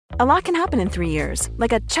A lot can happen in 3 years,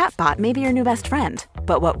 like a chatbot may be your new best friend.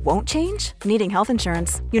 But what won't change? Needing health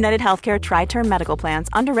insurance. United Healthcare Tri-Term Medical Plans,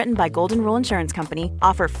 underwritten by Golden Rule Insurance Company,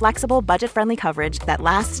 offer flexible, budget-friendly coverage that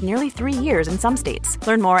lasts nearly 3 years in some states.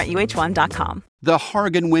 Learn more at uh1.com. The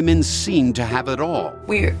Hargan women seemed to have it all.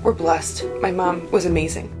 We were blessed. My mom was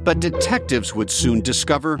amazing. But detectives would soon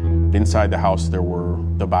discover inside the house there were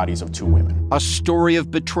the bodies of 2 women. A story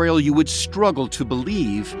of betrayal you would struggle to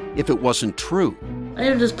believe if it wasn't true. I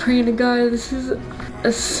am just praying to God, this is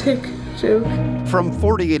a sick joke. From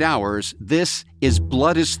 48 Hours, this is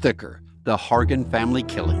Blood is Thicker, the Hargan Family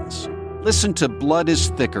Killings. Listen to Blood is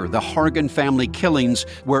Thicker, the Hargan Family Killings,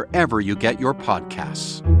 wherever you get your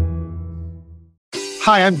podcasts.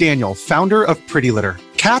 Hi, I'm Daniel, founder of Pretty Litter.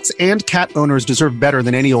 Cats and cat owners deserve better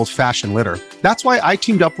than any old-fashioned litter. That's why I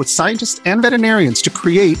teamed up with scientists and veterinarians to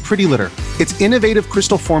create Pretty Litter. Its innovative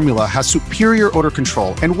crystal formula has superior odor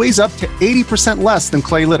control and weighs up to 80% less than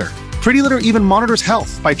clay litter. Pretty Litter even monitors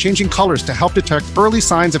health by changing colors to help detect early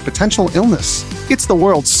signs of potential illness. It's the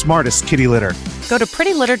world's smartest kitty litter. Go to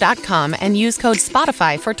prettylitter.com and use code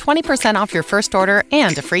SPOTIFY for 20% off your first order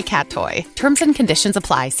and a free cat toy. Terms and conditions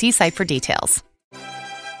apply. See site for details.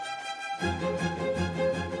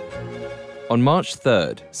 On March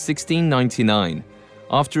 3rd, 1699,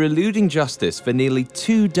 after eluding justice for nearly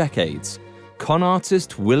 2 decades, con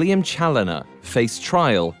artist William Chaloner faced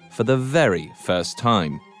trial for the very first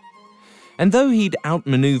time. And though he'd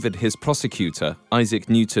outmaneuvered his prosecutor, Isaac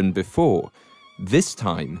Newton, before, this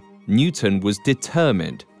time, Newton was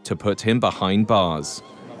determined to put him behind bars.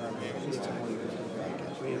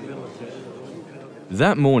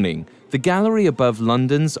 That morning, the gallery above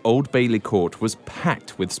London's Old Bailey Court was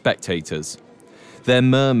packed with spectators. Their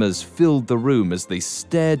murmurs filled the room as they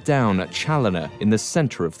stared down at Chaloner in the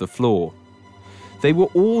centre of the floor. They were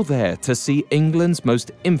all there to see England's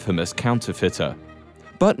most infamous counterfeiter,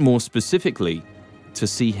 but more specifically, to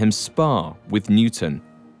see him spar with Newton.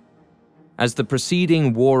 As the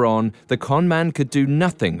proceeding wore on, the con man could do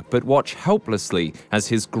nothing but watch helplessly as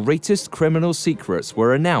his greatest criminal secrets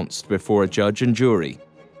were announced before a judge and jury.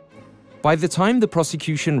 By the time the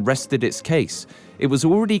prosecution rested its case, it was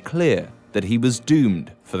already clear that he was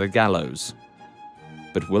doomed for the gallows.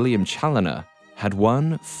 But William Chaloner had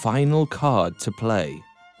one final card to play.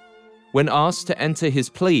 When asked to enter his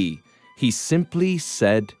plea, he simply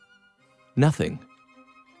said nothing.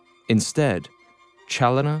 Instead,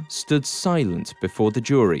 Chaloner stood silent before the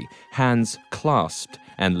jury, hands clasped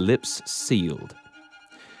and lips sealed.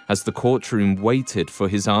 As the courtroom waited for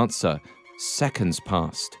his answer, seconds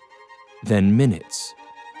passed. Then minutes.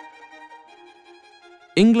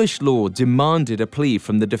 English law demanded a plea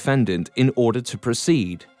from the defendant in order to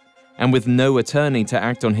proceed, and with no attorney to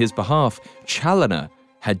act on his behalf, Chaloner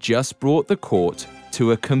had just brought the court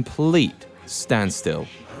to a complete standstill.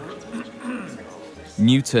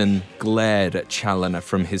 Newton glared at Chaloner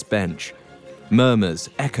from his bench.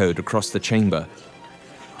 Murmurs echoed across the chamber.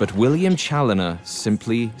 But William Chaloner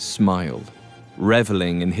simply smiled,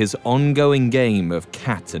 reveling in his ongoing game of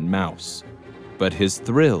cat and mouse. But his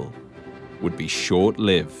thrill would be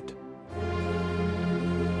short-lived.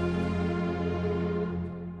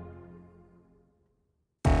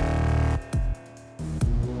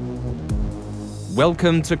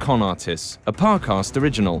 Welcome to Con Artists, a Parcast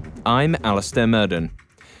original. I'm Alistair Murden.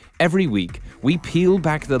 Every week, we peel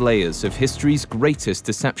back the layers of history's greatest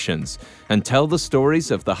deceptions and tell the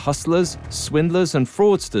stories of the hustlers, swindlers, and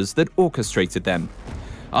fraudsters that orchestrated them.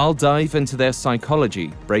 I'll dive into their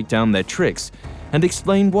psychology, break down their tricks, and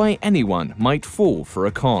explain why anyone might fall for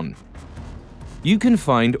a con. You can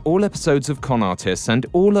find all episodes of Con Artists and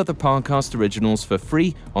all other Parcast originals for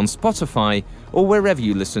free on Spotify or wherever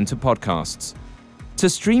you listen to podcasts. To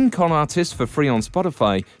stream Con Artists for free on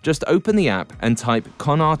Spotify, just open the app and type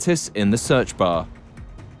Con Artists in the search bar.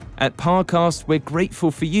 At Parcast, we're grateful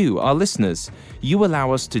for you, our listeners. You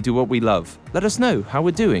allow us to do what we love. Let us know how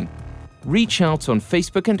we're doing. Reach out on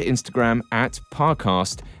Facebook and Instagram at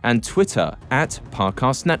Parcast and Twitter at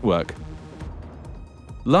Parcast Network.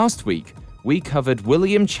 Last week, we covered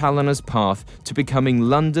William Chaloner's path to becoming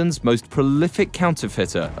London's most prolific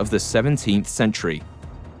counterfeiter of the 17th century.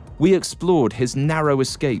 We explored his narrow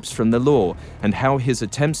escapes from the law and how his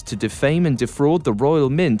attempts to defame and defraud the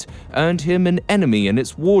Royal Mint earned him an enemy in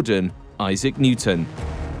its warden, Isaac Newton.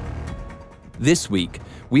 This week,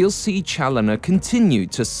 we'll see Chaloner continue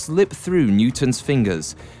to slip through Newton's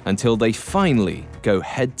fingers until they finally go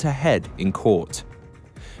head-to-head in court.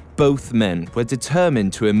 Both men were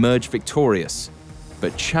determined to emerge victorious,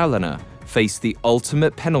 but Chaloner faced the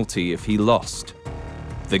ultimate penalty if he lost: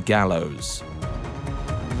 the gallows.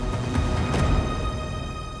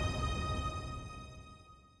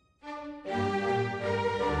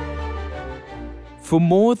 For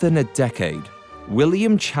more than a decade,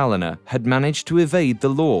 William Chaloner had managed to evade the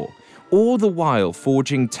law, all the while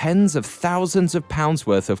forging tens of thousands of pounds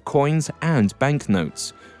worth of coins and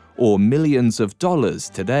banknotes, or millions of dollars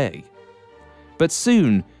today. But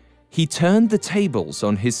soon, he turned the tables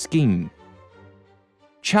on his scheme.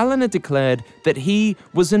 Chaloner declared that he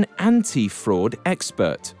was an anti-fraud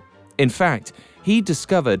expert. In fact, he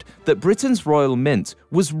discovered that Britain's Royal Mint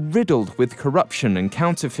was riddled with corruption and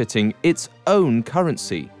counterfeiting its own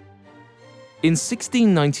currency. In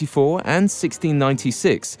 1694 and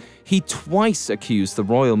 1696, he twice accused the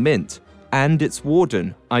Royal Mint and its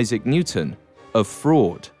warden, Isaac Newton, of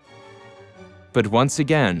fraud. But once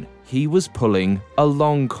again, he was pulling a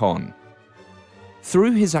long con.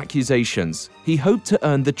 Through his accusations, he hoped to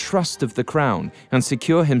earn the trust of the Crown and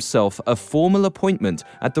secure himself a formal appointment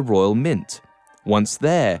at the Royal Mint. Once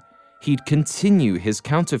there, he'd continue his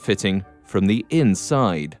counterfeiting from the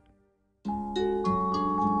inside.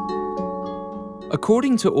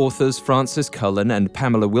 According to authors Francis Cullen and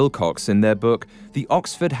Pamela Wilcox in their book, The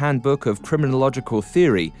Oxford Handbook of Criminological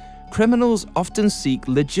Theory, criminals often seek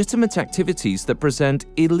legitimate activities that present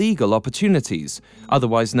illegal opportunities,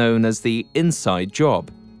 otherwise known as the inside job.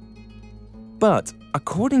 But,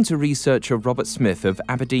 according to researcher Robert Smith of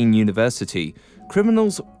Aberdeen University,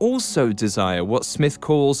 criminals also desire what Smith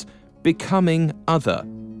calls becoming other,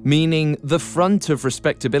 meaning the front of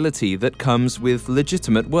respectability that comes with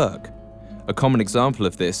legitimate work. A common example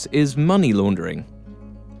of this is money laundering.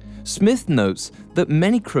 Smith notes that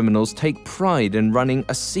many criminals take pride in running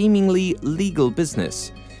a seemingly legal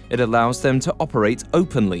business. It allows them to operate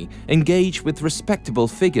openly, engage with respectable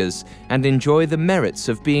figures, and enjoy the merits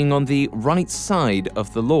of being on the right side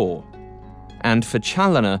of the law. And for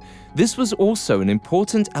Chaloner, this was also an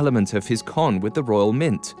important element of his con with the Royal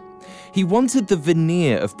Mint. He wanted the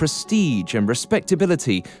veneer of prestige and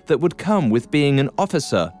respectability that would come with being an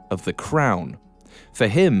officer of the Crown. For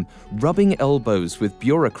him, rubbing elbows with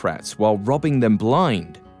bureaucrats while robbing them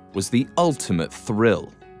blind was the ultimate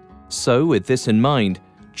thrill. So, with this in mind,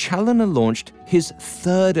 Chaloner launched his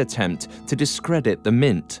third attempt to discredit the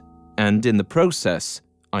Mint, and in the process,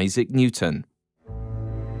 Isaac Newton.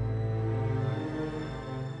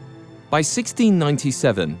 By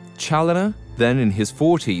 1697, Chaloner, then in his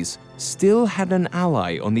 40s, still had an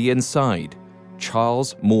ally on the inside,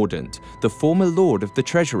 Charles Mordaunt, the former Lord of the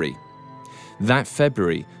Treasury. That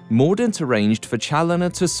February, Mordaunt arranged for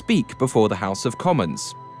Chaloner to speak before the House of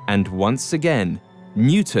Commons, and once again,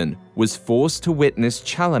 Newton was forced to witness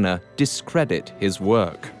Chaloner discredit his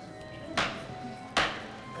work.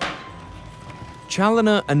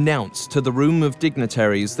 Chaloner announced to the room of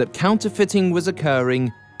dignitaries that counterfeiting was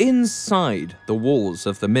occurring inside the walls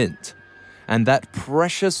of the Mint, and that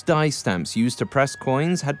precious die stamps used to press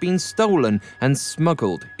coins had been stolen and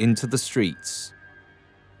smuggled into the streets.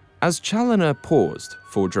 As Chaloner paused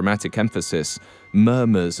for dramatic emphasis,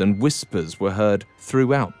 murmurs and whispers were heard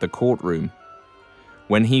throughout the courtroom.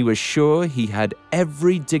 When he was sure he had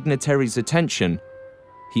every dignitary's attention,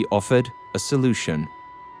 he offered a solution.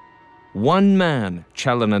 One man,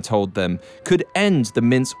 Chaloner told them, could end the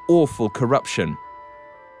Mint's awful corruption.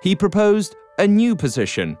 He proposed a new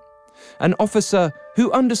position, an officer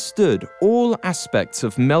who understood all aspects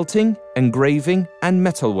of melting, engraving, and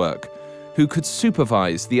metalwork, who could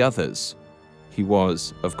supervise the others. He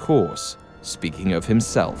was, of course, speaking of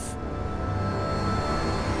himself.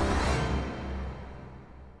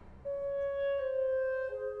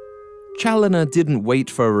 Chaloner didn't wait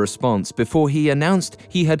for a response before he announced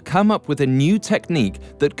he had come up with a new technique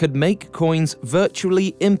that could make coins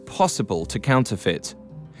virtually impossible to counterfeit.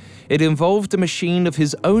 It involved a machine of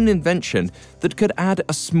his own invention that could add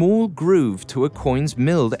a small groove to a coin's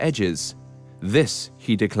milled edges. This,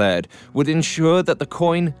 he declared, would ensure that the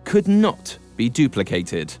coin could not be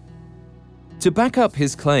duplicated. To back up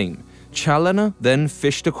his claim, Chaloner then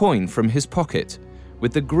fished a coin from his pocket,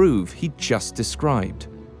 with the groove he just described.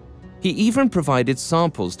 He even provided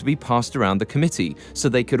samples to be passed around the committee so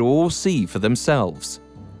they could all see for themselves.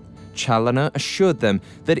 Chaloner assured them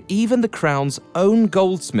that even the Crown's own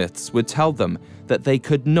goldsmiths would tell them that they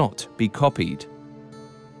could not be copied.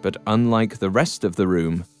 But unlike the rest of the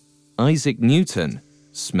room, Isaac Newton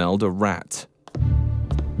smelled a rat.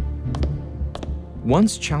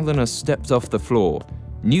 Once Chaloner stepped off the floor,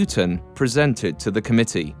 Newton presented to the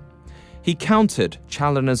committee. He countered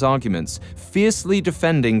Chaloner's arguments, fiercely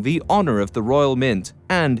defending the honor of the Royal Mint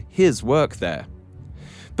and his work there.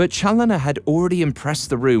 But Chaloner had already impressed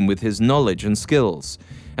the room with his knowledge and skills,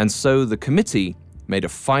 and so the committee made a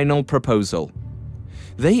final proposal.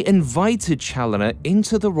 They invited Chaloner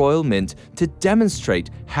into the Royal Mint to demonstrate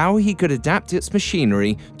how he could adapt its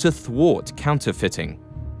machinery to thwart counterfeiting.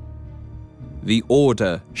 The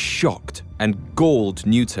order shocked and galled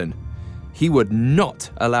Newton. He would not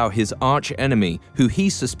allow his arch-enemy, who he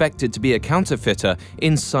suspected to be a counterfeiter,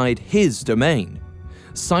 inside his domain.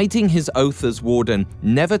 Citing his oath as warden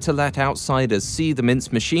never to let outsiders see the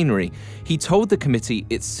mint's machinery, he told the committee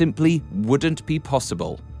it simply wouldn't be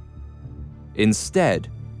possible. Instead,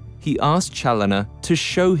 he asked Chaloner to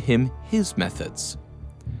show him his methods.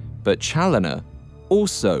 But Chaloner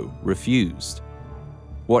also refused.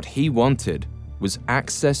 What he wanted was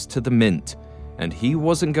access to the mint, and he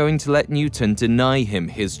wasn't going to let Newton deny him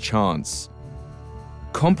his chance.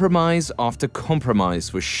 Compromise after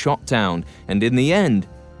compromise was shot down, and in the end,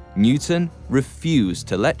 Newton refused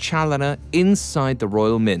to let Chaloner inside the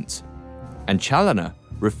Royal Mint. And Chaloner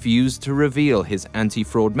refused to reveal his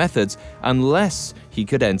anti-fraud methods unless he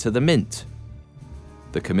could enter the mint.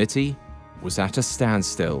 The committee was at a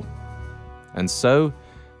standstill, and so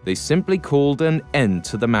they simply called an end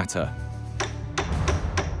to the matter.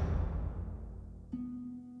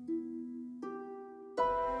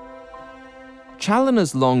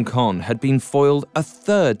 Chaloner's long con had been foiled a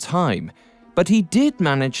third time, but he did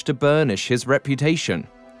manage to burnish his reputation.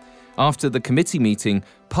 After the committee meeting,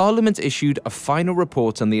 Parliament issued a final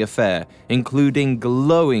report on the affair, including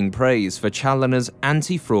glowing praise for Chaloner's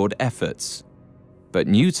anti-fraud efforts. But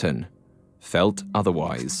Newton felt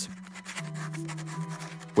otherwise.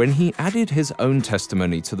 When he added his own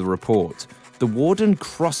testimony to the report, the warden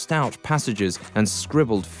crossed out passages and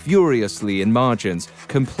scribbled furiously in margins,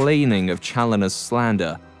 complaining of Chaloner's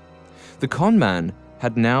slander. The conman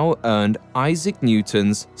had now earned Isaac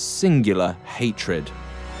Newton's singular hatred.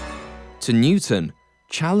 To Newton,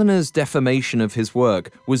 Chaloner's defamation of his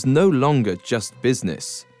work was no longer just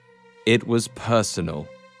business. It was personal.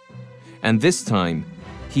 And this time,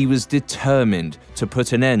 he was determined to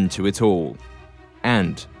put an end to it all,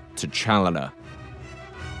 and to Chaloner.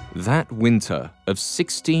 That winter of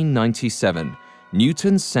 1697,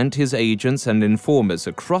 Newton sent his agents and informers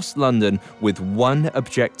across London with one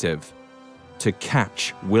objective: to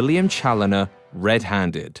catch William Chaloner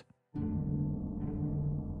red-handed.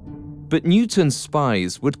 But Newton's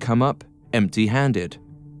spies would come up empty-handed.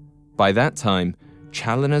 By that time,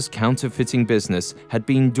 Chaloner's counterfeiting business had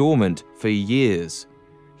been dormant for years.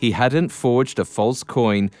 He hadn't forged a false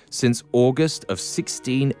coin since August of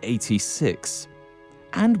 1686.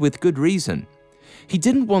 And with good reason. He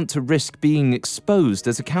didn't want to risk being exposed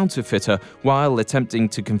as a counterfeiter while attempting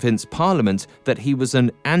to convince Parliament that he was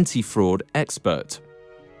an anti-fraud expert.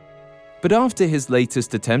 But after his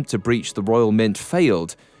latest attempt to breach the Royal Mint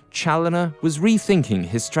failed, Chaloner was rethinking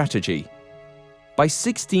his strategy. By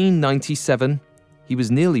 1697, he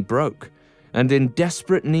was nearly broke and in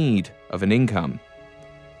desperate need of an income.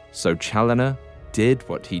 So Chaloner did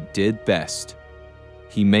what he did best.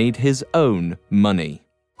 He made his own money.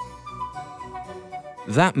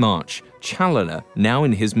 That March, Chaloner, now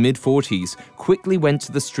in his mid-40s, quickly went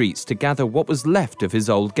to the streets to gather what was left of his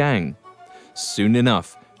old gang. Soon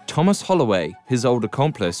enough, Thomas Holloway, his old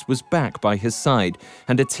accomplice, was back by his side,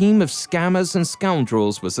 and a team of scammers and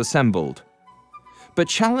scoundrels was assembled. But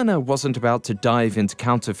Chaloner wasn't about to dive into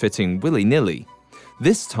counterfeiting willy-nilly.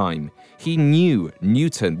 This time, he knew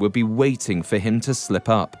Newton would be waiting for him to slip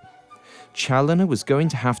up. Chaloner was going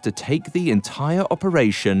to have to take the entire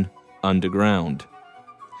operation underground.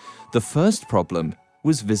 The first problem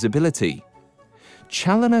was visibility.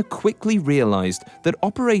 Chaloner quickly realized that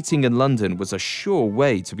operating in London was a sure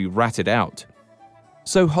way to be ratted out.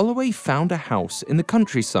 So Holloway found a house in the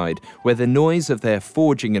countryside where the noise of their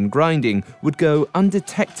forging and grinding would go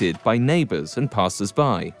undetected by neighbors and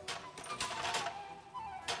passers-by.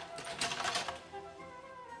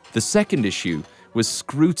 The second issue was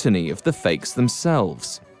scrutiny of the fakes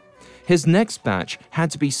themselves. His next batch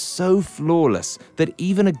had to be so flawless that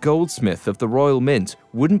even a goldsmith of the Royal Mint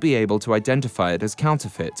wouldn't be able to identify it as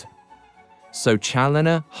counterfeit. So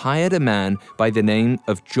Chaloner hired a man by the name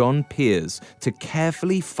of John Peers to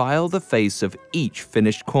carefully file the face of each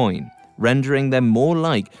finished coin, rendering them more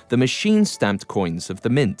like the machine-stamped coins of the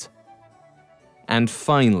mint. And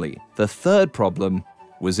finally, the third problem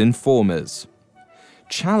was informers.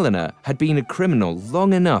 Chaloner had been a criminal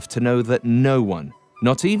long enough to know that no one,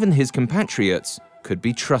 not even his compatriots, could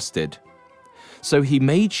be trusted. So he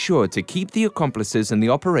made sure to keep the accomplices in the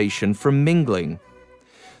operation from mingling.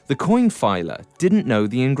 The coin filer didn't know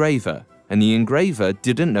the engraver, and the engraver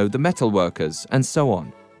didn't know the metalworkers, and so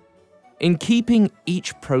on. In keeping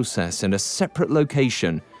each process in a separate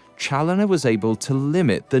location, Chaloner was able to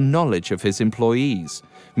limit the knowledge of his employees,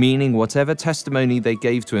 meaning whatever testimony they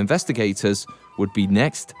gave to investigators would be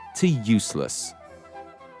next to useless.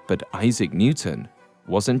 But Isaac Newton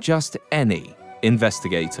wasn't just any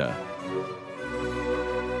investigator.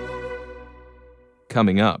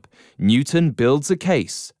 Coming up, Newton builds a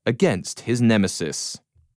case against his nemesis.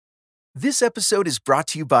 This episode is brought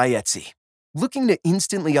to you by Etsy. Looking to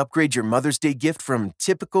instantly upgrade your Mother's Day gift from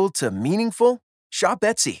typical to meaningful? Shop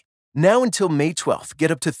Etsy. Now until May 12th,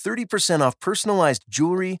 get up to 30% off personalized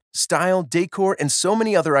jewelry, style, decor, and so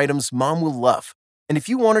many other items Mom will love. And if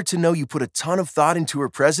you want her to know you put a ton of thought into her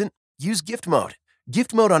present, use Gift Mode.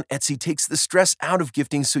 Gift Mode on Etsy takes the stress out of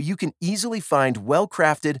gifting so you can easily find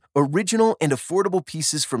well-crafted, original, and affordable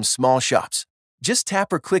pieces from small shops. Just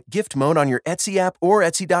tap or click Gift Mode on your Etsy app or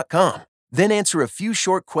Etsy.com. Then answer a few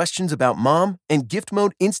short questions about Mom, and Gift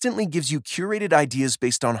Mode instantly gives you curated ideas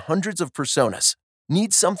based on hundreds of personas.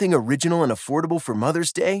 Need something original and affordable for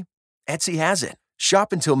Mother's Day? Etsy has it.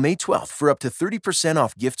 Shop until May 12th for up to 30%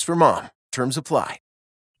 off gifts for Mom. Terms apply.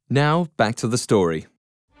 Now, back to the story.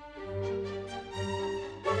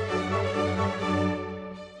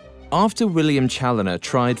 After William Chaloner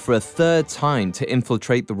tried for a third time to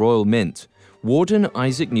infiltrate the Royal Mint, Warden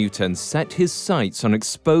Isaac Newton set his sights on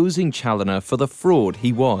exposing Chaloner for the fraud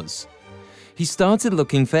he was. He started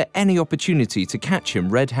looking for any opportunity to catch him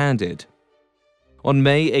red-handed. On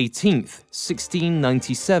May 18th,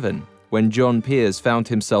 1697, when John Peers found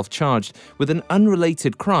himself charged with an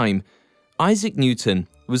unrelated crime, Isaac Newton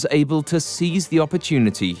was able to seize the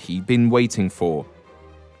opportunity he'd been waiting for.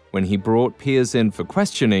 When he brought Peers in for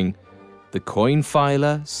questioning, the coin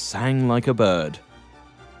filer sang like a bird.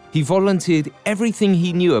 He volunteered everything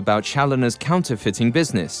he knew about Chaloner's counterfeiting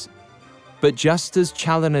business. But just as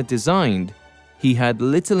Chaloner designed, he had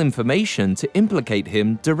little information to implicate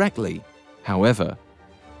him directly. However,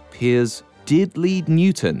 Peers did lead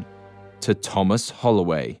Newton to Thomas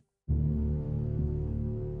Holloway.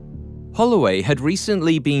 Holloway had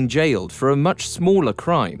recently been jailed for a much smaller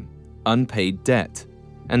crime, unpaid debt.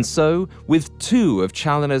 And so, with two of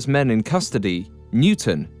Chaloner's men in custody,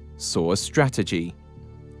 Newton saw a strategy.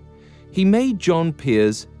 He made John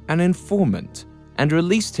Peers an informant and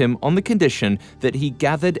released him on the condition that he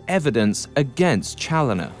gathered evidence against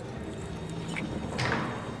Chaloner.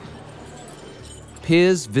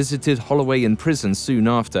 Peers visited Holloway in prison soon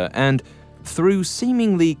after and, through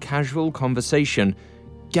seemingly casual conversation,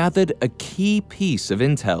 gathered a key piece of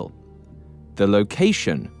intel: the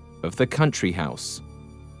location of the country house.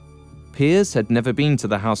 Peers had never been to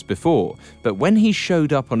the house before, but when he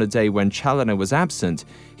showed up on a day when Chaloner was absent,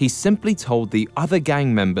 he simply told the other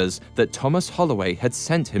gang members that Thomas Holloway had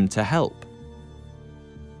sent him to help.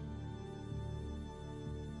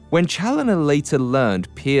 When Chaloner later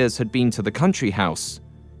learned Peers had been to the country house,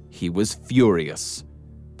 he was furious.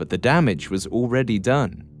 But the damage was already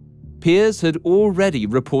done. Peers had already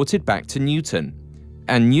reported back to Newton,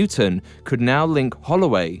 and Newton could now link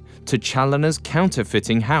Holloway to Chaloner's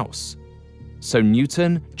counterfeiting house. So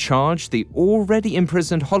Newton charged the already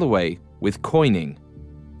imprisoned Holloway with coining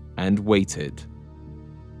and waited.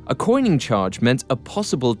 A coining charge meant a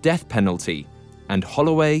possible death penalty, and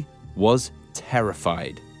Holloway was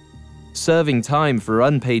terrified. Serving time for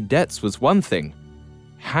unpaid debts was one thing,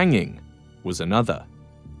 hanging was another.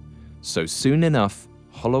 So soon enough,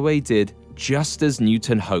 Holloway did just as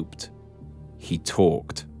Newton hoped. He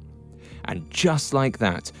talked. And just like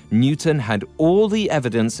that, Newton had all the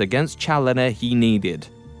evidence against Chaloner he needed.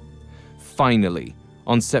 Finally,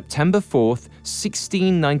 on September 4th,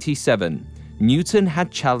 1697, Newton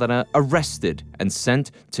had Chaloner arrested and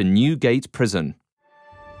sent to Newgate Prison.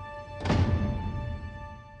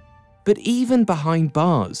 But even behind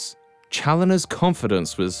bars, Chaloner's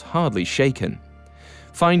confidence was hardly shaken.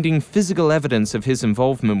 Finding physical evidence of his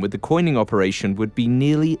involvement with the coining operation would be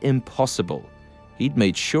nearly impossible. He'd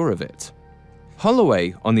made sure of it.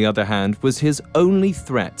 Holloway, on the other hand, was his only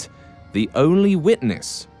threat, the only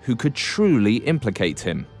witness who could truly implicate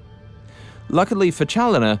him. Luckily for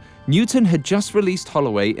Chaloner, Newton had just released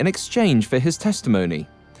Holloway in exchange for his testimony.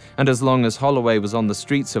 And as long as Holloway was on the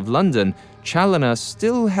streets of London, Chaloner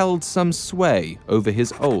still held some sway over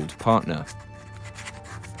his old partner.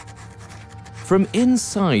 From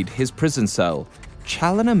inside his prison cell,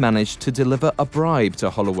 Chaloner managed to deliver a bribe to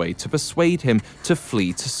Holloway to persuade him to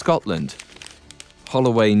flee to Scotland.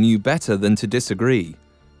 Holloway knew better than to disagree.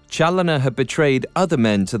 Chaloner had betrayed other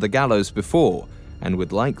men to the gallows before, and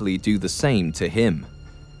would likely do the same to him.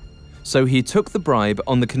 So he took the bribe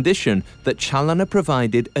on the condition that Chaloner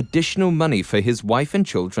provided additional money for his wife and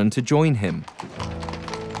children to join him.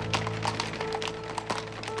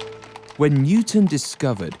 When Newton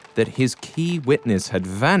discovered that his key witness had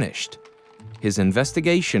vanished, his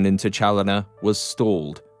investigation into Chaloner was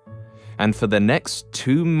stalled. And for the next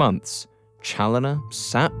 2 months, Chaloner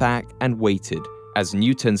sat back and waited as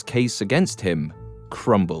Newton's case against him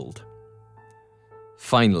crumbled.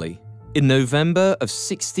 Finally, in November of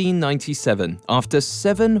 1697, after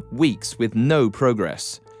 7 weeks with no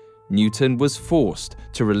progress, Newton was forced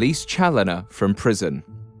to release Chaloner from prison.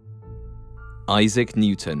 Isaac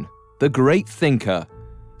Newton, the great thinker,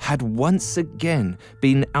 had once again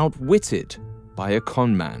been outwitted by a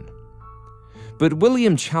conman. But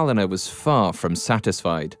William Chaloner was far from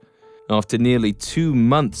satisfied. After nearly 2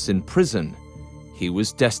 months in prison, he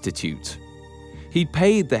was destitute. He'd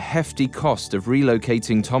paid the hefty cost of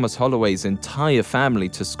relocating Thomas Holloway's entire family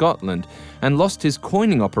to Scotland and lost his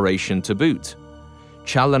coining operation to boot.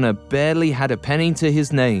 Chaloner barely had a penny to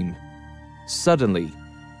his name. Suddenly,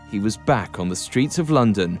 he was back on the streets of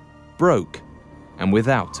London, broke and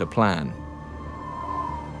without a plan.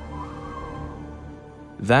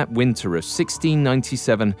 That winter of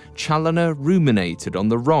 1697, Chaloner ruminated on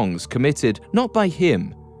the wrongs committed not by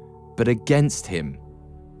him, but against him.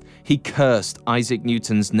 He cursed Isaac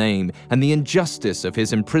Newton's name and the injustice of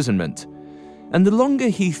his imprisonment. And the longer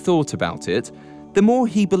he thought about it, the more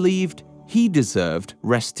he believed he deserved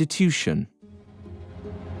restitution.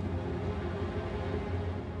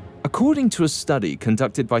 According to a study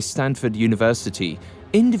conducted by Stanford University,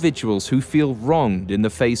 individuals who feel wronged in the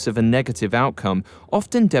face of a negative outcome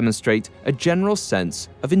often demonstrate a general sense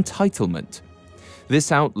of entitlement.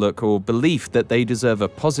 This outlook or belief that they deserve a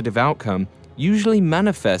positive outcome usually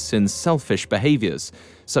manifests in selfish behaviors,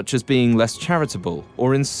 such as being less charitable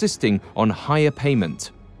or insisting on higher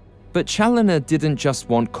payment. But Chaloner didn't just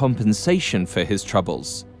want compensation for his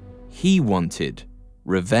troubles. He wanted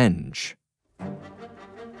revenge.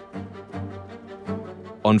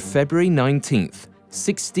 On February 19th,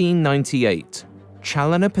 1698,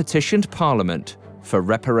 Chaloner petitioned Parliament for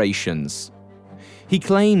reparations. He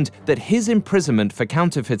claimed that his imprisonment for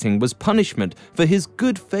counterfeiting was punishment for his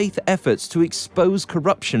good faith efforts to expose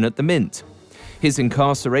corruption at the mint. His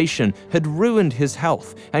incarceration had ruined his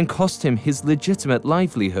health and cost him his legitimate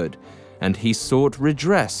livelihood, and he sought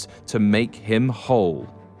redress to make him whole.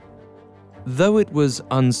 Though it was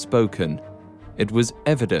unspoken, it was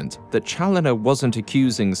evident that Chaloner wasn't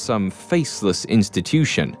accusing some faceless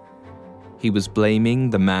institution. He was blaming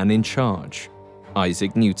the man in charge,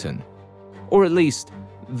 Isaac Newton. Or at least,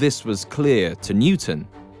 this was clear to Newton.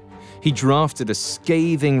 He drafted a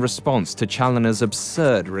scathing response to Chaloner's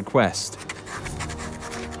absurd request.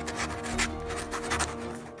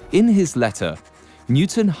 In his letter,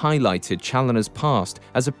 Newton highlighted Chaloner's past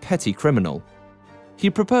as a petty criminal. He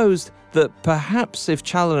proposed that perhaps if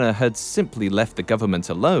Chaloner had simply left the government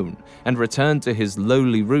alone and returned to his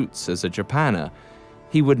lowly roots as a Japaner,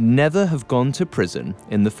 he would never have gone to prison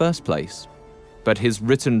in the first place. But his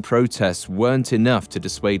written protests weren't enough to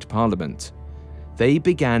dissuade Parliament. They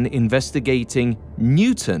began investigating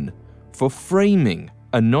Newton for framing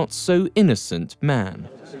a not-so-innocent man.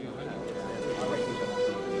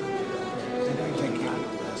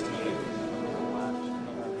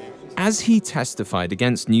 As he testified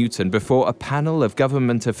against Newton before a panel of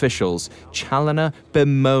government officials, Chaloner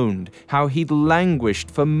bemoaned how he'd languished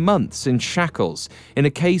for months in shackles in a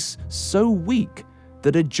case so weak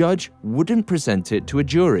that a judge wouldn't present it to a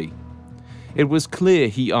jury. It was clear,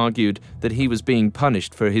 he argued, that he was being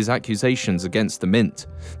punished for his accusations against the mint,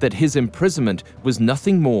 that his imprisonment was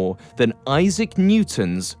nothing more than Isaac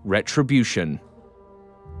Newton's retribution.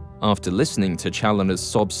 After listening to Chaloner's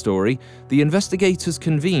sob story, the investigators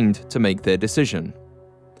convened to make their decision.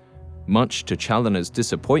 Much to Chaloner's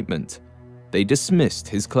disappointment, they dismissed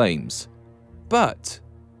his claims. But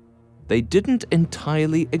they didn't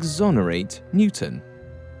entirely exonerate Newton.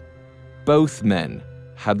 Both men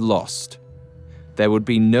had lost. There would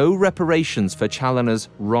be no reparations for Chaloner's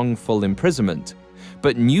wrongful imprisonment,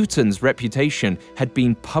 but Newton's reputation had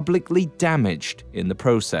been publicly damaged in the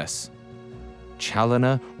process.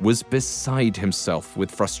 Chaloner was beside himself with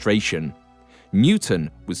frustration. Newton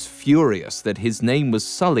was furious that his name was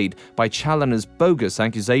sullied by Chaloner's bogus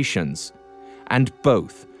accusations, and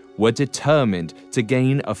both were determined to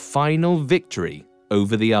gain a final victory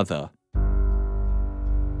over the other.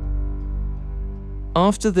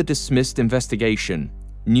 After the dismissed investigation,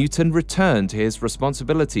 Newton returned to his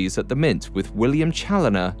responsibilities at the Mint with William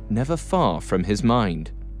Chaloner never far from his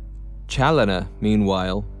mind. Chaloner,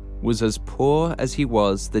 meanwhile, was as poor as he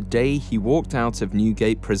was the day he walked out of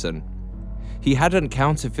Newgate Prison. He hadn't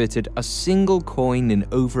counterfeited a single coin in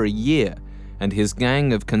over a year, and his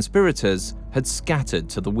gang of conspirators had scattered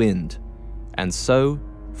to the wind. And so,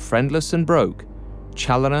 Friendless and broke,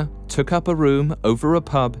 Chaloner took up a room over a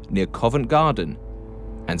pub near Covent Garden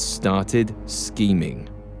and started scheming.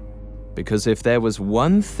 Because if there was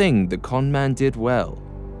one thing the con man did well,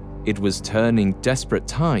 it was turning desperate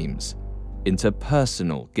times into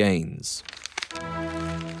personal gains.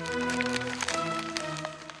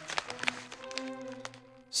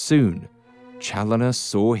 Soon, Chaloner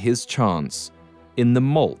saw his chance in the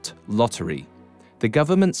malt lottery, the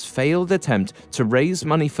government's failed attempt to raise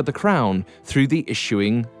money for the crown through the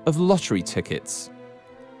issuing of lottery tickets.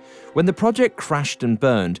 When the project crashed and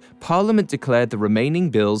burned, Parliament declared the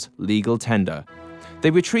remaining bills legal tender.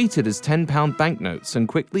 They were treated as £10 banknotes and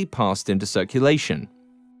quickly passed into circulation.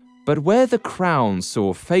 But where the crown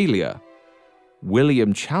saw failure,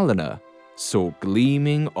 William Chaloner saw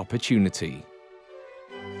gleaming opportunity.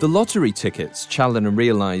 The lottery tickets, Chaloner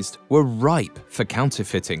realized, were ripe for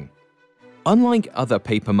counterfeiting. Unlike other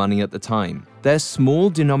paper money at the time, their small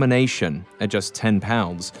denomination, at just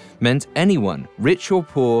 £10, meant anyone, rich or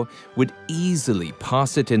poor, would easily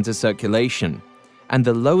pass it into circulation, and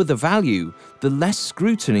the lower the value, the less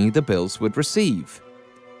scrutiny the bills would receive.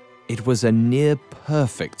 It was a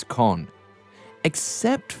near-perfect con,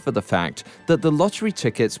 except for the fact that the lottery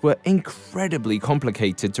tickets were incredibly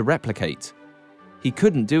complicated to replicate. He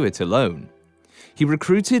couldn't do it alone. He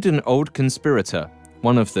recruited an old conspirator,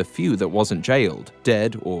 one of the few that wasn't jailed,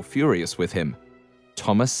 dead, or furious with him,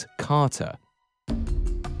 Thomas Carter.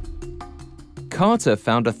 Carter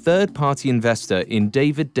found a third-party investor in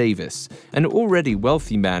David Davis, an already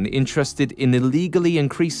wealthy man interested in illegally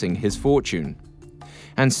increasing his fortune.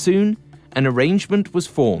 And soon, an arrangement was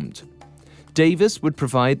formed. Davis would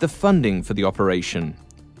provide the funding for the operation.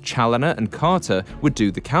 Chaloner and Carter would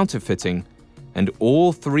do the counterfeiting, and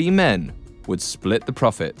all three men would split the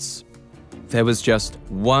profits. There was just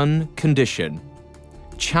one condition.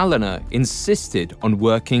 Chaloner insisted on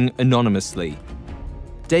working anonymously.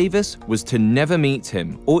 Davis was to never meet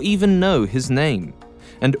him or even know his name,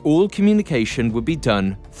 and all communication would be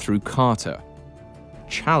done through Carter.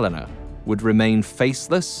 Chaloner would remain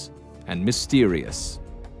faceless and mysterious.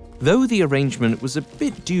 Though the arrangement was a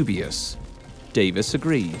bit dubious, Davis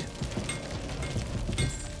agreed.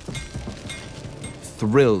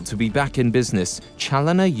 Thrilled to be back in business,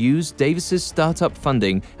 Chaloner used Davis's startup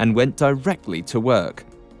funding and went directly to work.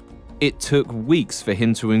 It took weeks for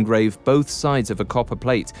him to engrave both sides of a copper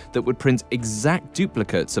plate that would print exact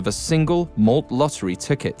duplicates of a single malt lottery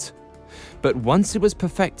ticket. But once it was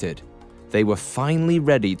perfected, they were finally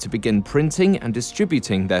ready to begin printing and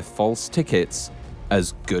distributing their false tickets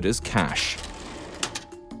as good as cash.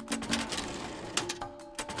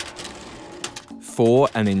 For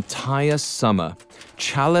an entire summer,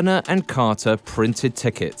 Chaloner and Carter printed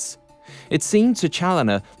tickets. It seemed to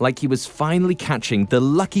Chaloner like he was finally catching the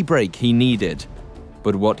lucky break he needed.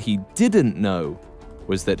 But what he didn't know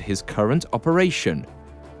was that his current operation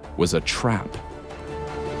was a trap.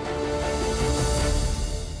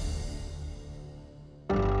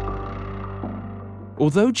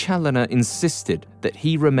 Although Chaloner insisted that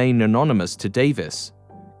he remain anonymous to Davis,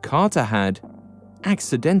 Carter had,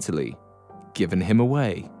 accidentally, given him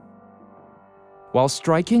away. While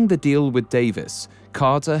striking the deal with Davis,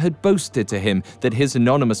 Carter had boasted to him that his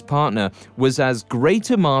anonymous partner was as great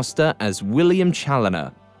a master as William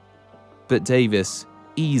Chaloner. But Davis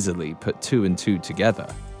easily put two and two together.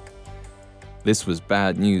 This was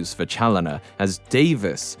bad news for Chaloner, as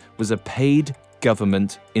Davis was a paid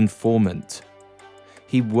government informant.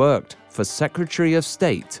 He worked for Secretary of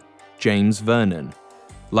State James Vernon.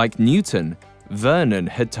 Like Newton, Vernon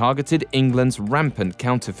had targeted England's rampant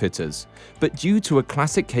counterfeiters, but due to a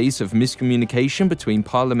classic case of miscommunication between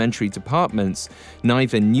parliamentary departments,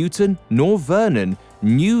 neither Newton nor Vernon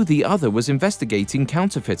knew the other was investigating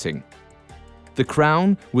counterfeiting. The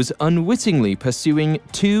Crown was unwittingly pursuing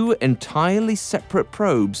two entirely separate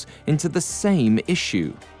probes into the same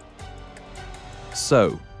issue.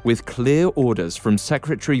 So, with clear orders from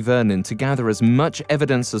Secretary Vernon to gather as much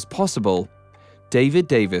evidence as possible, David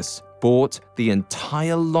Davis bought the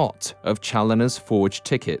entire lot of Chaloner's forged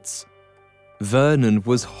tickets. Vernon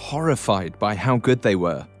was horrified by how good they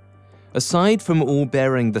were. Aside from all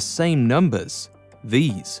bearing the same numbers,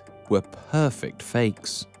 these were perfect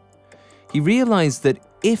fakes. He realized that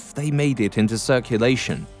if they made it into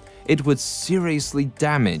circulation, it would seriously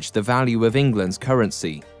damage the value of England's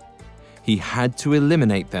currency. He had to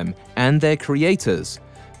eliminate them and their creators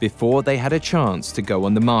before they had a chance to go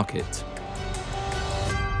on the market.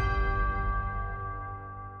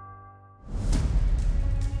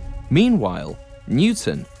 Meanwhile,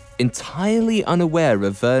 Newton, entirely unaware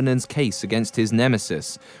of Vernon's case against his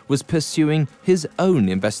nemesis, was pursuing his own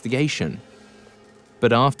investigation.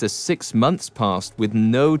 But after 6 months passed with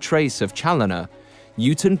no trace of Chaloner,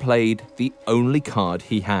 Newton played the only card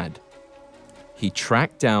he had. He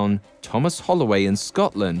tracked down Thomas Holloway in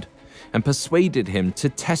Scotland and persuaded him to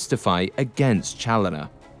testify against Chaloner.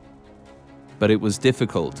 But it was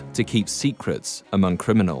difficult to keep secrets among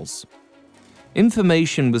criminals.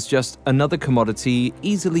 Information was just another commodity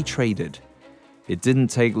easily traded. It didn't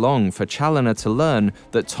take long for Chaloner to learn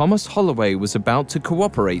that Thomas Holloway was about to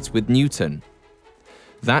cooperate with Newton.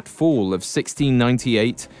 That fall of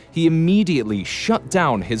 1698, he immediately shut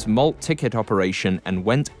down his malt ticket operation and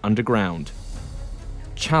went underground.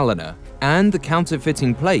 Chaloner and the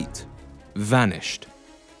counterfeiting plate vanished.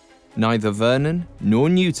 Neither Vernon nor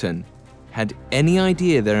Newton had any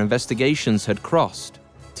idea their investigations had crossed,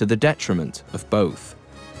 to the detriment of both.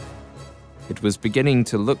 It was beginning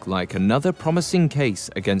to look like another promising case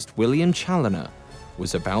against William Chaloner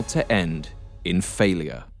was about to end in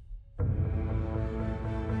failure.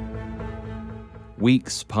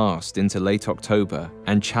 Weeks passed into late October,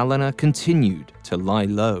 and Chaloner continued to lie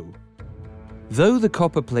low. Though the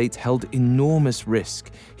copper plate held enormous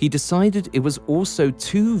risk, he decided it was also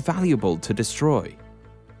too valuable to destroy.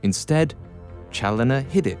 Instead, Chaloner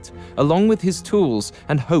hid it, along with his tools,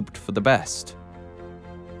 and hoped for the best.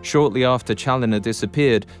 Shortly after Chaloner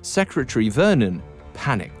disappeared, Secretary Vernon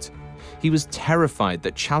panicked. He was terrified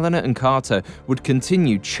that Chaloner and Carter would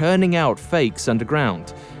continue churning out fakes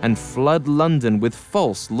underground and flood London with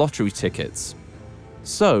false lottery tickets.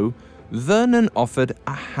 So, Vernon offered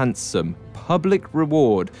a handsome public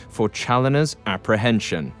reward for Chaloner's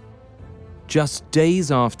apprehension. Just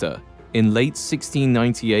days after, in late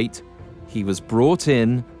 1698, he was brought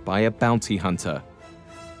in by a bounty hunter.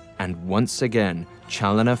 And once again,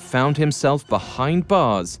 Chaloner found himself behind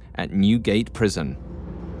bars at Newgate Prison.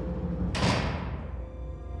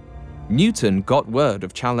 Newton got word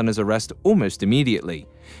of Chaloner's arrest almost immediately.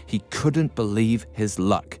 He couldn't believe his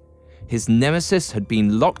luck. His nemesis had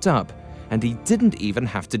been locked up, and he didn't even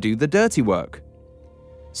have to do the dirty work.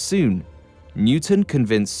 Soon, Newton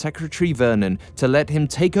convinced Secretary Vernon to let him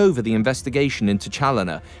take over the investigation into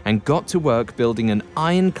Chaloner and got to work building an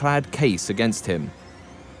ironclad case against him.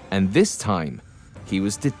 And this time, he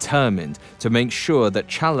was determined to make sure that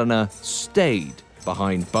Chaloner stayed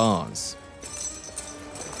behind bars.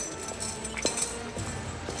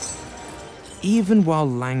 Even while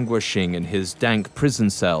languishing in his dank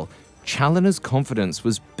prison cell, Chaloner's confidence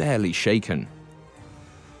was barely shaken.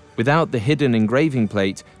 Without the hidden engraving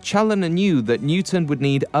plate, Chaloner knew that Newton would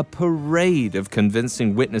need a parade of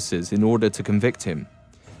convincing witnesses in order to convict him.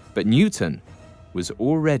 But Newton was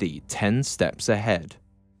already 10 steps ahead.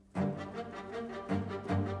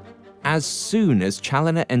 As soon as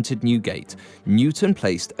Chaloner entered Newgate, Newton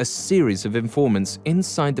placed a series of informants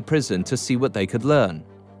inside the prison to see what they could learn.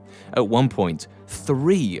 At one point,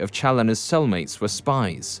 3 of Chaloner's cellmates were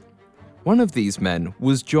spies. One of these men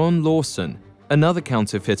was John Lawson, another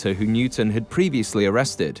counterfeiter who Newton had previously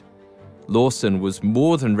arrested. Lawson was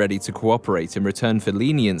more than ready to cooperate in return for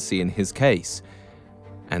leniency in his case.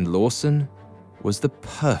 And Lawson was the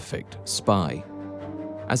perfect spy.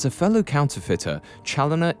 As a fellow counterfeiter,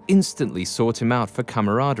 Chaloner instantly sought him out for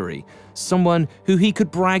camaraderie, someone who he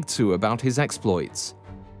could brag to about his exploits.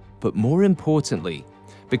 But more importantly,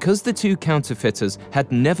 because the two counterfeiters had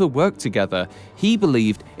never worked together, he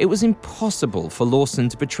believed it was impossible for Lawson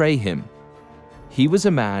to betray him. He was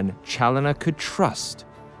a man Chaloner could trust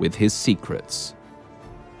with his secrets.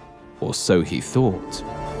 Or so he thought.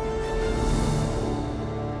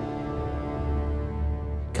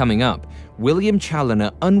 Coming up, William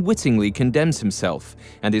Chaloner unwittingly condemns himself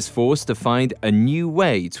and is forced to find a new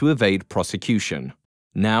way to evade prosecution.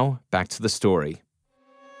 Now, back to the story.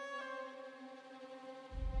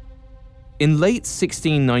 In late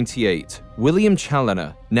 1698, William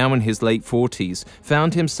Chaloner, now in his late 40s,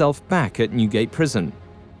 found himself back at Newgate Prison.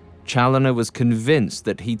 Chaloner was convinced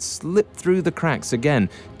that he'd slipped through the cracks again,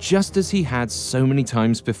 just as he had so many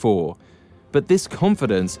times before. But this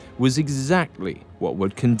confidence was exactly what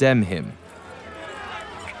would condemn him.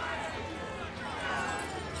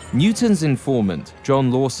 Newton's informant,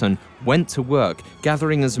 John Lawson, went to work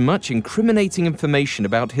gathering as much incriminating information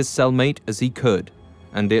about his cellmate as he could.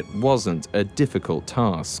 And it wasn't a difficult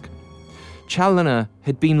task. Chaloner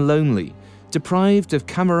had been lonely, deprived of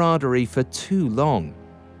camaraderie for too long.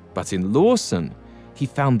 But in Lawson, he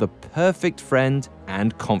found the perfect friend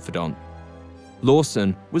and confidant.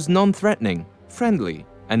 Lawson was non-threatening, friendly,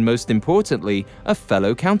 and most importantly, a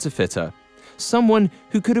fellow counterfeiter, someone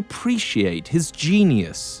who could appreciate his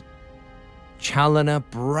genius. Chaloner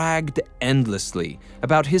bragged endlessly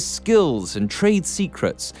about his skills and trade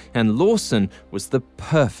secrets, and Lawson was the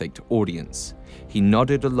perfect audience. he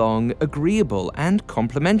nodded along, agreeable and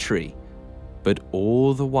complimentary. But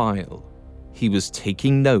all the while, he was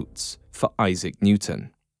taking notes for Isaac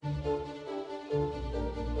Newton.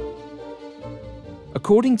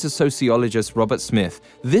 According to sociologist Robert Smith,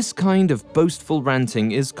 this kind of boastful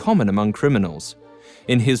ranting is common among criminals.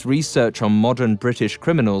 In his research on modern British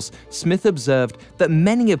criminals, Smith observed that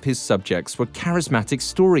many of his subjects were charismatic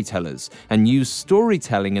storytellers and used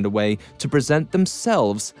storytelling in a way to present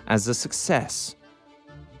themselves as a success.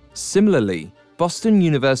 Similarly, Boston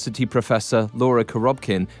University professor Laura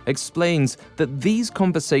Korobkin explains that these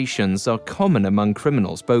conversations are common among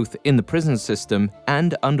criminals both in the prison system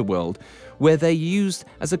and underworld, where they're used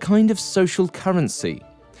as a kind of social currency.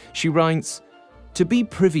 She writes, "To be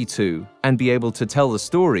privy to and be able to tell the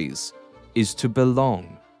stories is to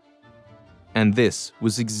belong." And this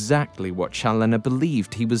was exactly what Chaloner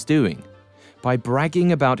believed he was doing. By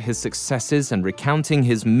bragging about his successes and recounting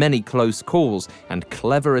his many close calls and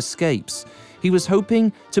clever escapes, he was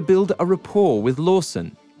hoping to build a rapport with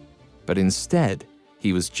Lawson. But instead,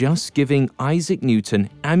 he was just giving Isaac Newton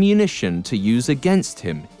ammunition to use against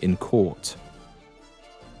him in court.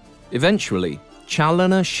 Eventually,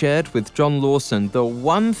 Chaloner shared with John Lawson the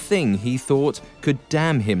one thing he thought could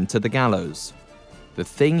damn him to the gallows, the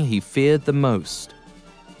thing he feared the most,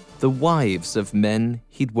 the wives of men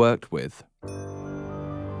he'd worked with.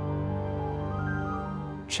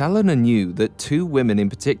 Chaloner knew that two women in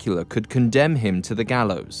particular could condemn him to the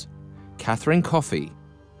gallows, Catherine Coffey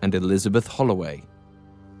and Elizabeth Holloway.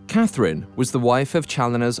 Catherine was the wife of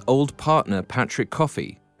Chaloner's old partner Patrick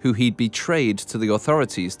Coffey, who he'd betrayed to the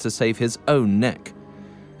authorities to save his own neck.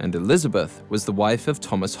 And Elizabeth was the wife of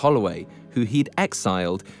Thomas Holloway, who he'd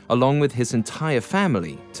exiled along with his entire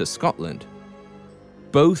family to Scotland.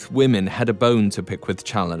 Both women had a bone to pick with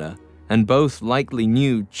Chaloner, and both likely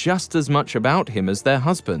knew just as much about him as their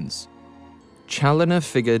husbands. Chaloner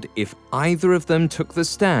figured if either of them took the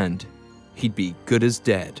stand, he'd be good as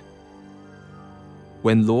dead.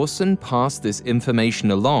 When Lawson passed this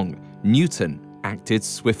information along, Newton acted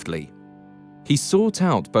swiftly. He sought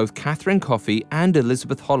out both Catherine Coffey and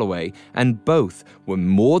Elizabeth Holloway, and both were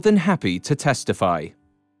more than happy to testify.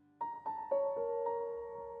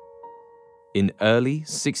 In early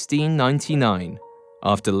 1699,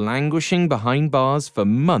 after languishing behind bars for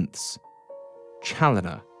months,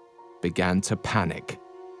 Chaloner began to panic.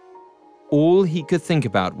 All he could think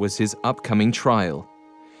about was his upcoming trial.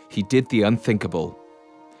 He did the unthinkable.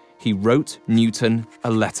 He wrote Newton a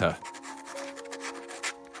letter.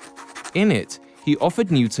 In it, he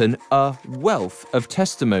offered Newton a wealth of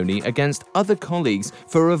testimony against other colleagues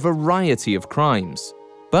for a variety of crimes.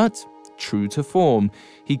 But, true to form,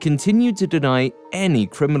 he continued to deny any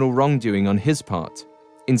criminal wrongdoing on his part.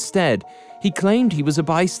 Instead, he claimed he was a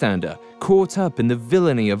bystander, caught up in the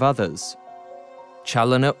villainy of others.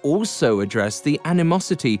 Chaloner also addressed the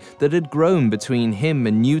animosity that had grown between him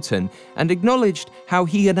and Newton and acknowledged how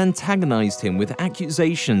he had antagonized him with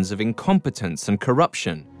accusations of incompetence and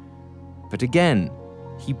corruption. But again,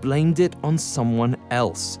 he blamed it on someone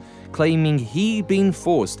else, claiming he'd been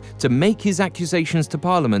forced to make his accusations to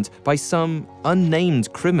Parliament by some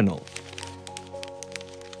unnamed criminal.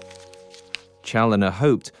 Chaloner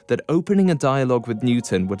hoped that opening a dialogue with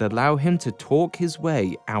Newton would allow him to talk his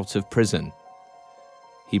way out of prison.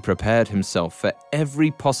 He prepared himself for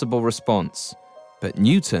every possible response, but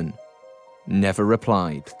Newton never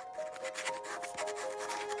replied.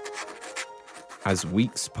 As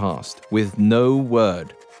weeks passed, with no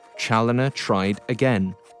word, Chaloner tried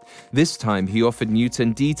again. This time he offered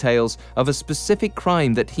Newton details of a specific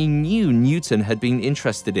crime that he knew Newton had been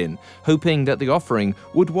interested in, hoping that the offering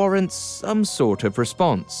would warrant some sort of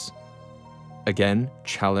response. Again,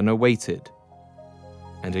 Chaloner waited.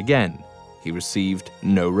 And again, he received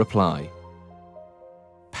no reply.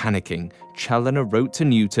 Panicking, Chaloner wrote to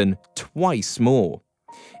Newton twice more.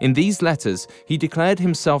 In these letters, he declared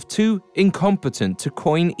himself too incompetent to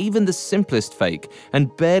coin even the simplest fake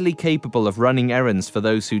and barely capable of running errands for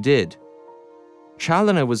those who did.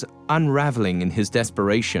 Chaloner was unraveling in his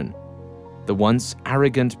desperation. The once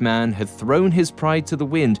arrogant man had thrown his pride to the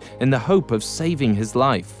wind in the hope of saving his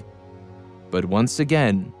life. But once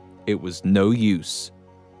again, it was no use.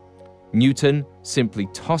 Newton simply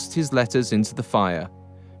tossed his letters into the fire,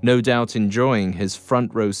 no doubt enjoying his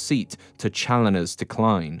front row seat to Chaloner's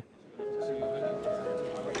decline.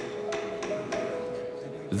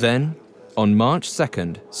 Then, on March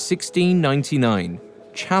 2nd, 1699,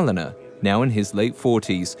 Chaloner, now in his late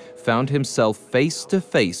 40s, found himself face to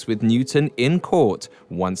face with Newton in court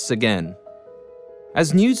once again.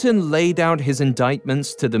 As Newton laid out his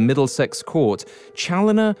indictments to the Middlesex court,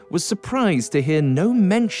 Chaloner was surprised to hear no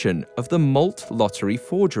mention of the malt lottery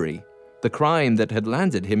forgery, the crime that had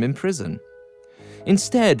landed him in prison.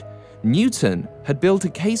 Instead, Newton had built a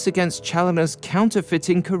case against Chaloner's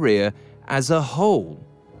counterfeiting career as a whole.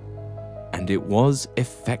 And it was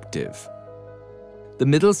effective. The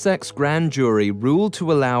Middlesex grand jury ruled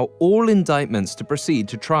to allow all indictments to proceed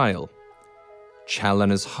to trial.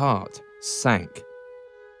 Chaloner's heart sank.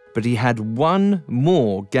 But he had one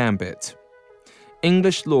more gambit.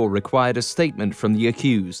 English law required a statement from the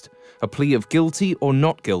accused, a plea of guilty or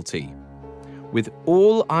not guilty. With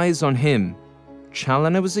all eyes on him,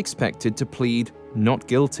 Chaloner was expected to plead not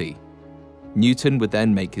guilty. Newton would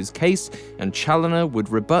then make his case, and Chaloner would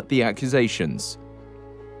rebut the accusations.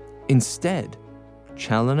 Instead,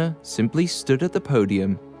 Chaloner simply stood at the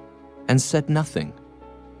podium and said nothing.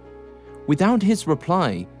 Without his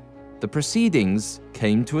reply, the proceedings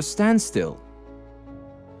came to a standstill.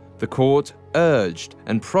 The court urged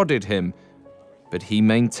and prodded him, but he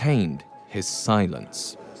maintained his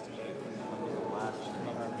silence.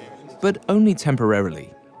 But only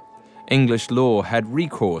temporarily. English law had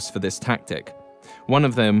recourse for this tactic. One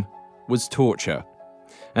of them was torture.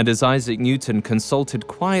 And as Isaac Newton consulted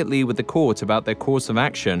quietly with the court about their course of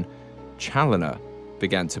action, Chaloner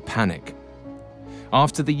began to panic.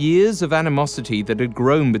 After the years of animosity that had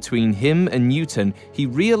grown between him and Newton, he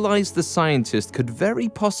realized the scientist could very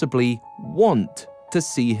possibly want to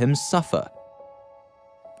see him suffer.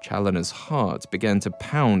 Chaloner's heart began to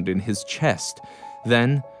pound in his chest.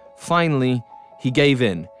 Then, finally, he gave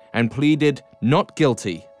in and pleaded not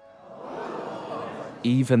guilty.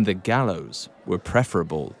 Even the gallows were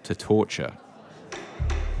preferable to torture.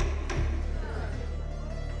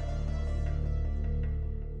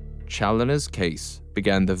 Chaloner's case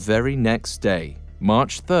began the very next day,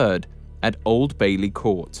 March 3rd, at Old Bailey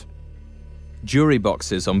Court. Jury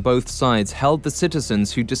boxes on both sides held the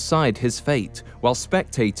citizens who decide his fate, while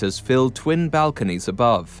spectators filled twin balconies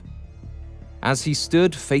above. As he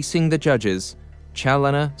stood facing the judges,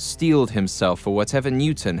 Chaloner steeled himself for whatever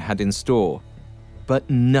Newton had in store, but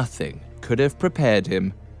nothing could have prepared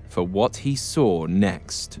him for what he saw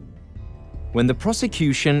next. When the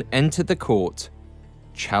prosecution entered the court,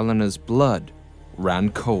 Chaloner's blood ran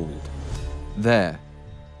cold. There,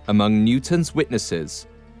 among Newton's witnesses,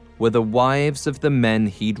 were the wives of the men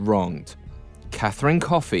he'd wronged, Catherine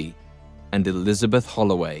Coffey and Elizabeth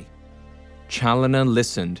Holloway. Chaloner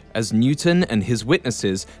listened as Newton and his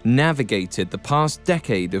witnesses navigated the past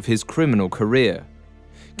decade of his criminal career.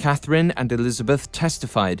 Catherine and Elizabeth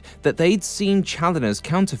testified that they'd seen Chaloner's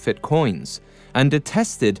counterfeit coins and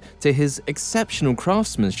attested to his exceptional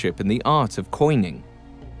craftsmanship in the art of coining.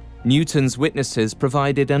 Newton's witnesses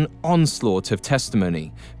provided an onslaught of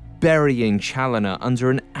testimony, burying Chaloner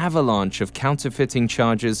under an avalanche of counterfeiting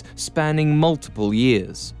charges spanning multiple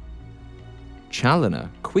years. Chaloner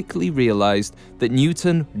quickly realized that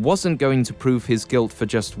Newton wasn't going to prove his guilt for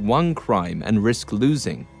just one crime and risk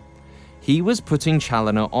losing. He was putting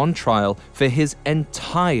Chaloner on trial for his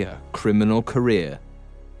entire criminal career.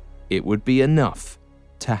 It would be enough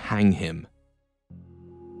to hang him.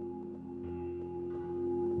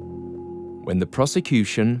 When the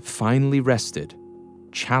prosecution finally rested,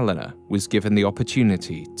 Chaloner was given the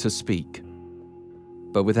opportunity to speak.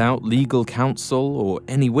 But without legal counsel or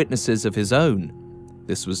any witnesses of his own,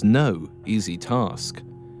 this was no easy task.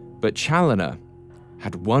 But Chaloner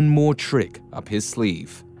had one more trick up his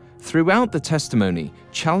sleeve. Throughout the testimony,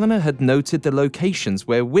 Chaloner had noted the locations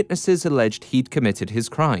where witnesses alleged he'd committed his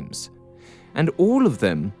crimes. And all of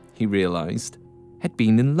them, he realized, had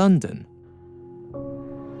been in London.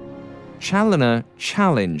 Chaloner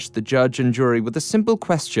challenged the judge and jury with a simple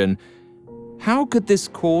question: how could this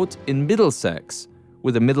court in Middlesex,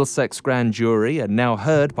 with a Middlesex grand jury and now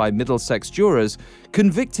heard by Middlesex jurors,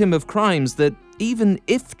 convict him of crimes that, even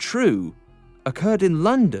if true, occurred in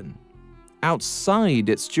London, outside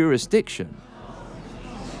its jurisdiction?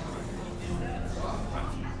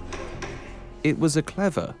 It was a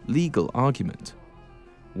clever legal argument.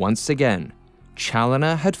 Once again,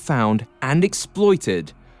 Chaloner had found and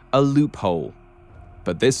exploited a loophole.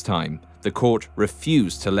 But this time, the court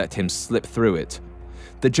refused to let him slip through it.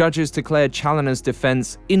 The judges declared Chaloner's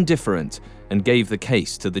defense indifferent and gave the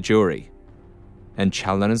case to the jury. And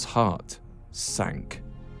Chaloner's heart sank.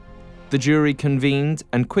 The jury convened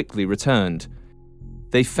and quickly returned.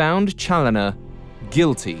 They found Chaloner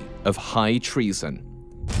guilty of high treason.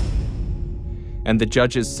 And the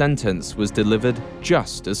judge's sentence was delivered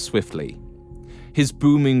just as swiftly. His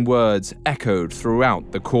booming words echoed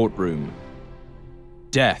throughout the courtroom.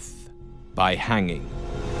 Death by hanging.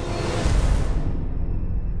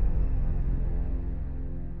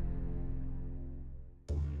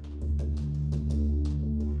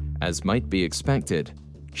 As might be expected,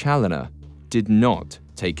 Chaloner did not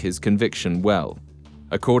take his conviction well.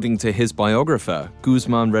 According to his biographer,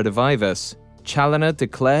 Guzman Redivivas, Chaloner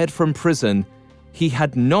declared from prison he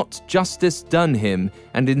had not justice done him,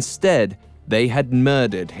 and instead they had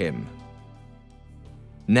murdered him.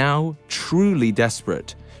 Now, truly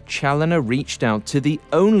desperate, Chaloner reached out to the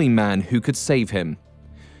only man who could save him.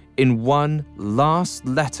 In one last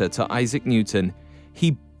letter to Isaac Newton,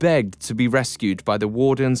 he begged to be rescued by the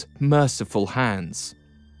warden's merciful hands.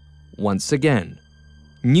 Once again,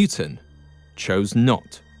 Newton chose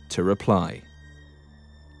not to reply.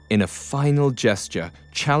 In a final gesture,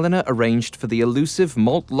 Chaloner arranged for the elusive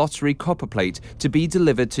malt lottery copperplate to be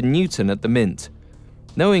delivered to Newton at the Mint.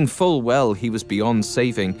 Knowing full well he was beyond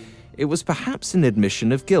saving, it was perhaps an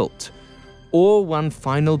admission of guilt, or one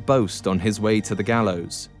final boast on his way to the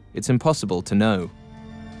gallows. It's impossible to know.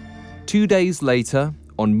 2 days later,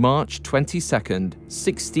 on March 22nd,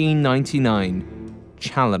 1699,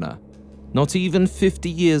 Chaloner, not even 50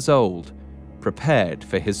 years old, prepared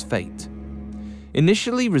for his fate.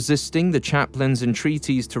 Initially resisting the chaplain's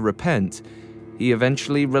entreaties to repent, he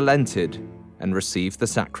eventually relented and received the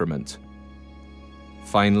sacrament.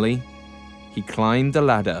 Finally, he climbed the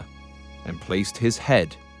ladder and placed his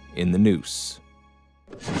head in the noose.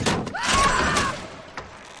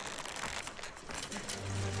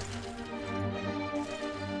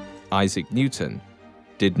 Isaac Newton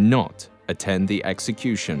did not attend the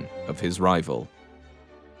execution of his rival.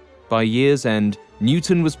 By year's end,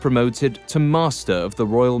 Newton was promoted to Master of the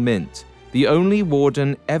Royal Mint, the only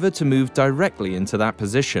warden ever to move directly into that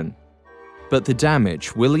position. But the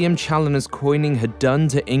damage William Chaloner's coining had done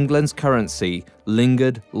to England's currency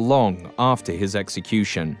lingered long after his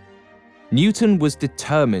execution. Newton was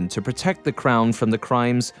determined to protect the crown from the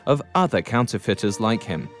crimes of other counterfeiters like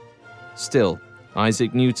him. Still,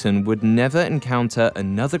 Isaac Newton would never encounter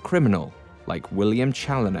another criminal like William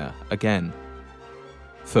Chaloner again.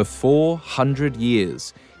 For 400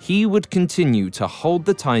 years, he would continue to hold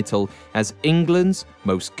the title as England's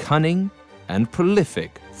most cunning and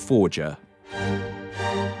prolific forger.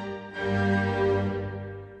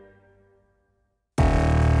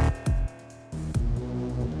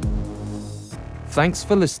 Thanks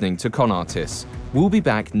for listening to Con Artists. We'll be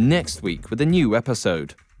back next week with a new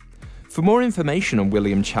episode. For more information on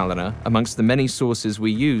William Chaloner, amongst the many sources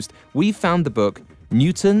we used, we found the book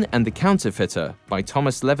Newton and the Counterfeiter by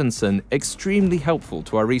Thomas Levinson extremely helpful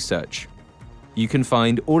to our research. You can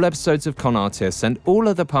find all episodes of Con Artists and all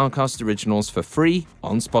other Parcast originals for free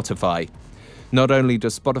on Spotify. Not only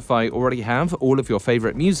does Spotify already have all of your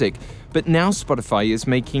favorite music, but now Spotify is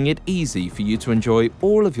making it easy for you to enjoy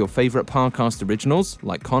all of your favorite Parcast originals,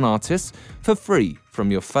 like Con Artists, for free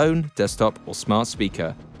from your phone, desktop, or smart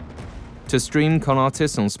speaker. To stream Con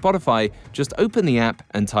Artists on Spotify, just open the app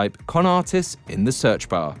and type Con Artists in the search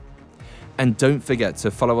bar. And don't forget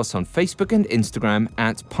to follow us on Facebook and Instagram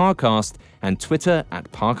at Parcast and Twitter at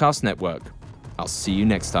Parcast Network. I'll see you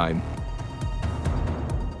next time.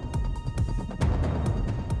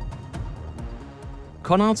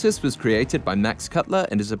 Con Artists was created by Max Cutler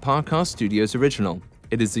and is a Parcast Studios original.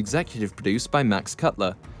 It is executive produced by Max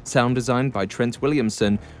Cutler, sound designed by Trent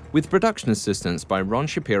Williamson, with production assistance by Ron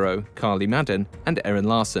Shapiro, Carly Madden, and Erin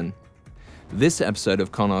Larson. This episode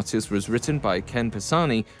of Con Artists was written by Ken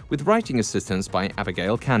Pisani, with writing assistance by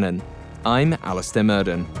Abigail Cannon. I'm Alistair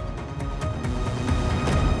Murden.